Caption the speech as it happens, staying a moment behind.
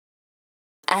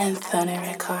Anthony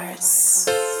Records.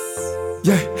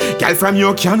 Yeah, girl from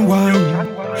you can wine.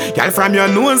 Girl from your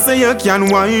nose say you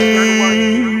can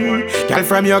wine. Girl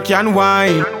from you can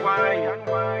wine.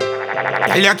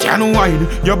 Girl you can wine.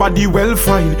 Your body well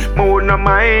fine. More no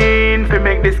mind fi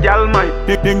make this girl mine.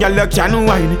 Then girl you can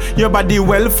wine. Your body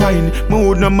well fine.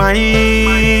 More no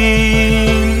mind.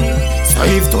 So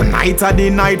if tonight are the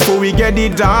night before we get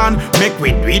it done, make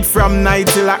we do it from night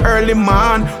till a early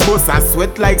morn. Bust a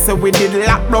sweat like say we did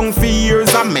lockdown for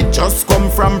years, and me just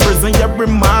come from prison every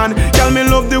man. Girl, me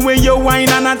love the way you whine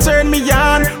and I turn me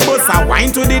on. Bust a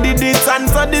wine to the and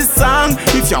to the song.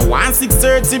 If you want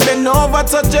 6:30, bend over,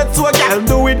 touch it to a girl,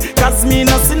 do it. Cause me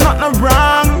no see nothing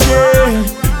wrong, yeah.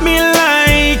 Me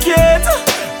like it.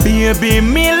 Baby,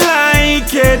 me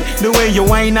like it. The way you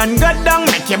whine and go down,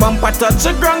 make your bumper touch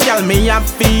the ground. Girl, me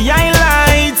happy, I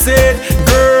like it.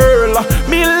 Girl,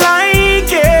 me like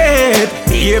it.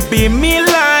 Baby, me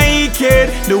like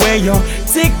it. The way you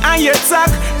tick and you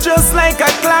tack, just like a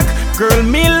clock. Girl,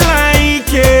 me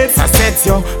like it. So set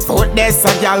your foot there, so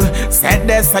girl. Set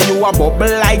there, so you a bubble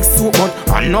like soup. But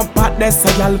on up pat there, so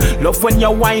girl. Love when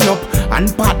you wind up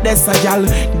and pat there, so girl.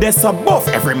 There's a buff,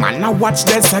 every man I watch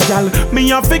there, so girl.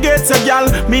 Me a forget a gal,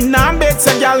 me nah bet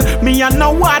a gal. Me a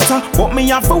no water, but me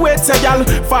a fi wait a gal.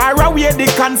 Far away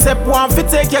the concept want fi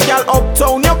take your gal.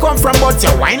 Uptown you come from, but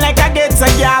you whine like a get a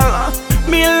gal.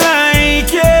 Me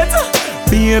like it.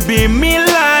 Baby, me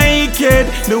like it.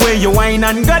 The way you whine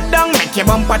and go down, make your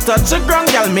bumper touch the ground.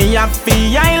 Girl, me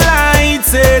happy, I like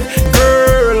it.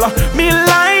 Girl, me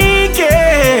like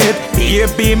it.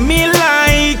 Baby, me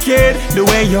like it. The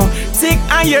way you tick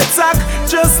and you tack,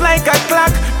 just like a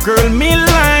clock. Girl, me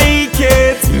like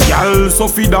it. Girl, so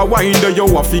feed a wine there, you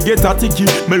have to get a ticky.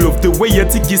 Me love the way you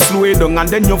ticky, slow it down and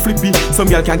then you flippy. Some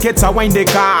girl can get a wine the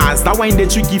cars, that wine the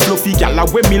tricky fluffy. Girl, the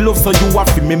way me love, so you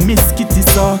have to me miss kitty,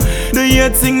 so. Do you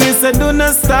think me say do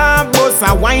not stop? But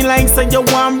I wine like say you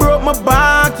want broke my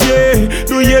back, yeah.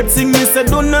 Do you think me say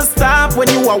do not stop? When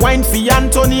you a wine for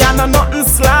Anthony and a nothing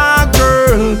slack,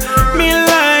 girl. Me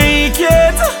like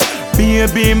it.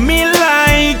 Baby, me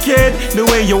like it. The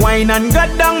way you whine and go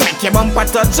down, make your bumper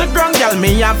touch the ground. Girl,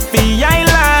 me happy, I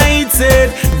like it.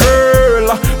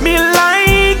 Girl, me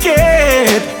like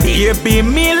it. Baby,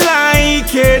 me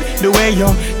like it. The way you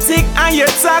tick and you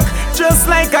tack, just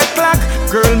like a clock.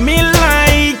 Girl, me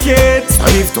like it. So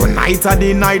if tonight are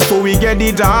the night before we get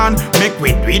it on, make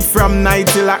we do it from night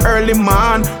till a early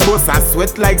morn. Bust a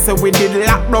sweat like say we did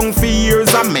lockdown for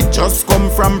years, and me just come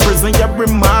from prison every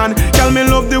man. Girl, me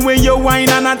love the way you whine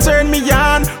and I turn me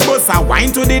on. Bust a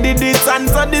wine to the and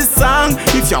to the song.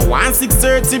 If you want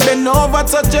 6:30, bend over,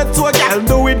 touch it to a girl,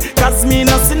 do it. Cause me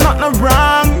no see nothing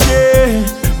wrong, yeah.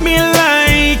 Me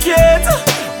like it.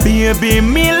 Baby,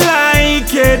 me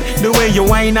like it. The way you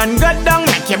whine and go down,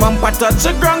 make your bumper touch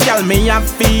the ground. Girl, me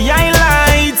happy, I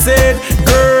like it.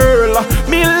 Girl,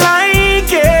 me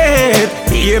like it.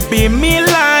 Baby, me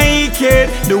like it.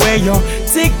 The way you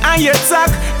tick and you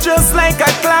tack, just like a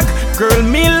clock. Girl,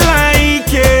 me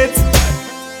like it.